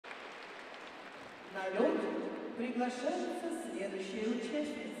На лед приглашается следующая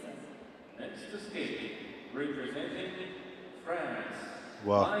участница. Next to skate, representing France.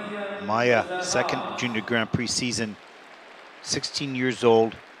 Well, Maia, second Junior Grand Prix season, 16 years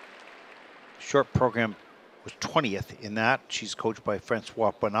old. Short program was 20th in that. She's coached by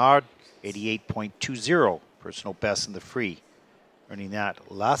Francois Bernard, 88.20 personal best in the free, earning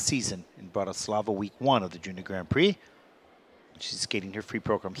that last season in Bratislava week 1 of the Junior Grand Prix. She's skating her free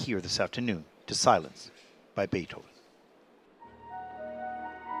program here this afternoon to Silence by Beethoven.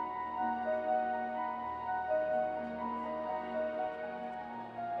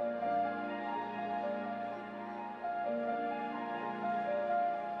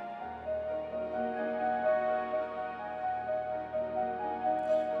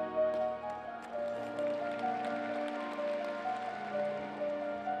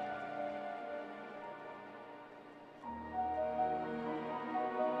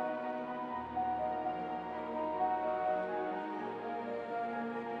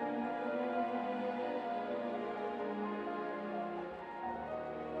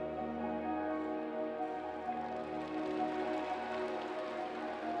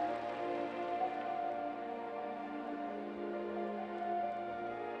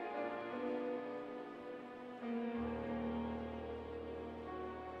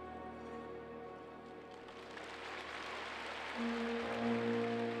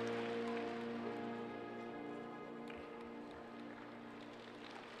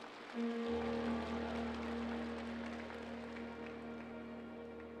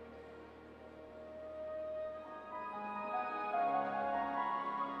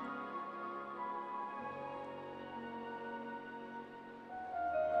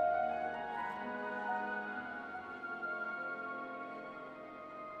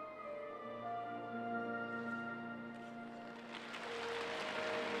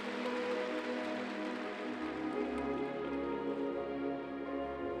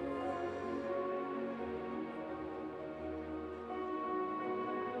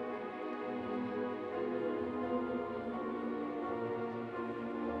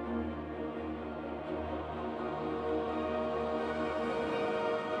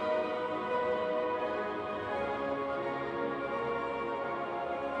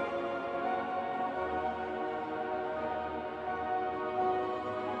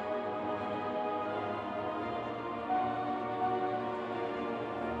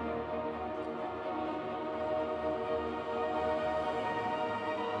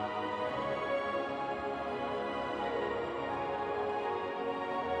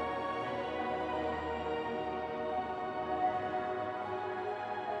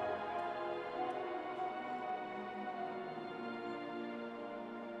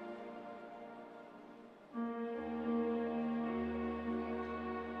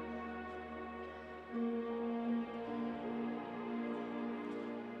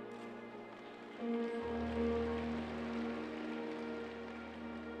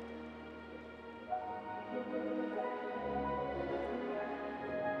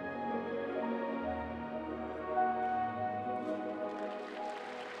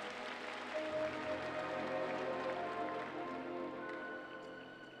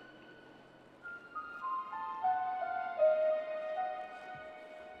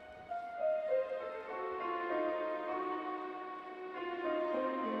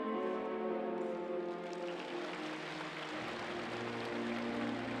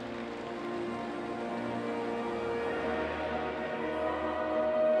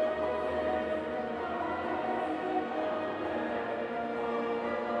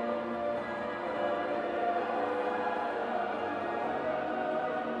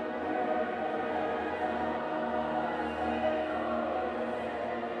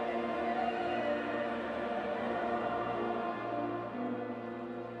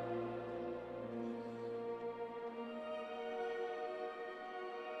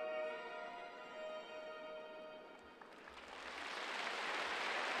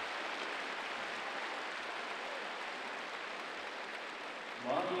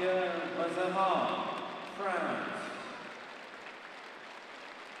 Maia MAZZARA, France.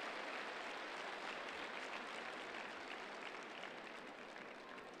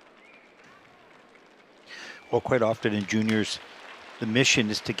 Well, quite often in juniors, the mission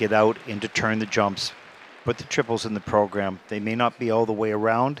is to get out and to turn the jumps, put the triples in the program. They may not be all the way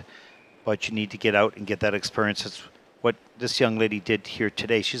around, but you need to get out and get that experience. That's what this young lady did here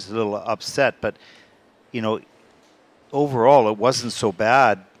today. She's a little upset, but, you know, overall, it wasn't so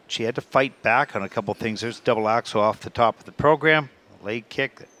bad. She had to fight back on a couple things. There's double axel off the top of the program. Leg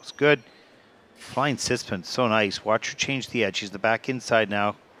kick, that was good. Flying sit spin, so nice. Watch her change the edge. She's the back inside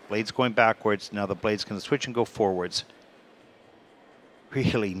now. Blade's going backwards. Now the blade's going to switch and go forwards.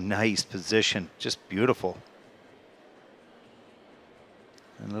 Really nice position. Just beautiful.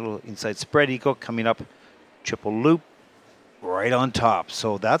 And a little inside spread eagle coming up. Triple loop right on top.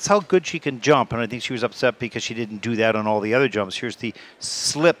 So that's how good she can jump. And I think she was upset because she didn't do that on all the other jumps. Here's the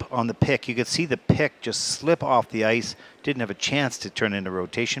slip on the pick. You can see the pick just slip off the ice. Didn't have a chance to turn into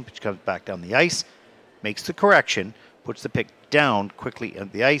rotation, but she comes back down the ice, makes the correction, puts the pick down quickly on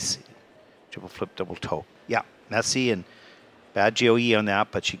the ice. Triple flip, double toe. Yeah, messy and bad GOE on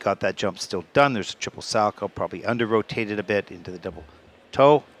that, but she got that jump still done. There's a triple salchow, probably under-rotated a bit into the double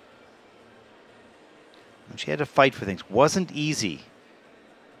toe. And she had to fight for things. Wasn't easy.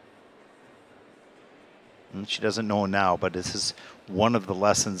 And she doesn't know now, but this is one of the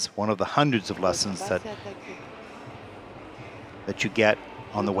lessons, one of the hundreds of lessons that you get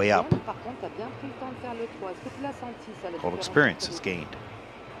on the way up. Called experience is gained.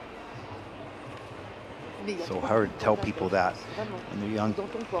 So hard to tell people that when they're young,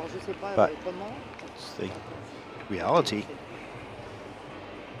 but it's the reality.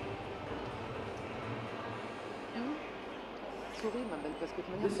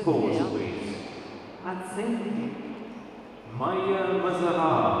 The scores, please. Maia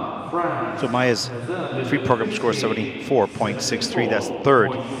MAZZARA FRA. So Maia's free program score 74.63. That's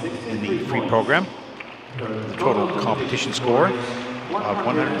third in the free program. The total competition score of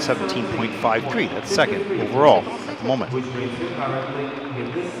 117.53. That's second overall at the moment. Which brings you currently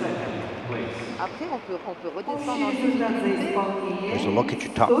in the second place. There's a look at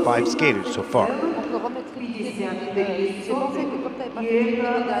your top 5 skaters so far.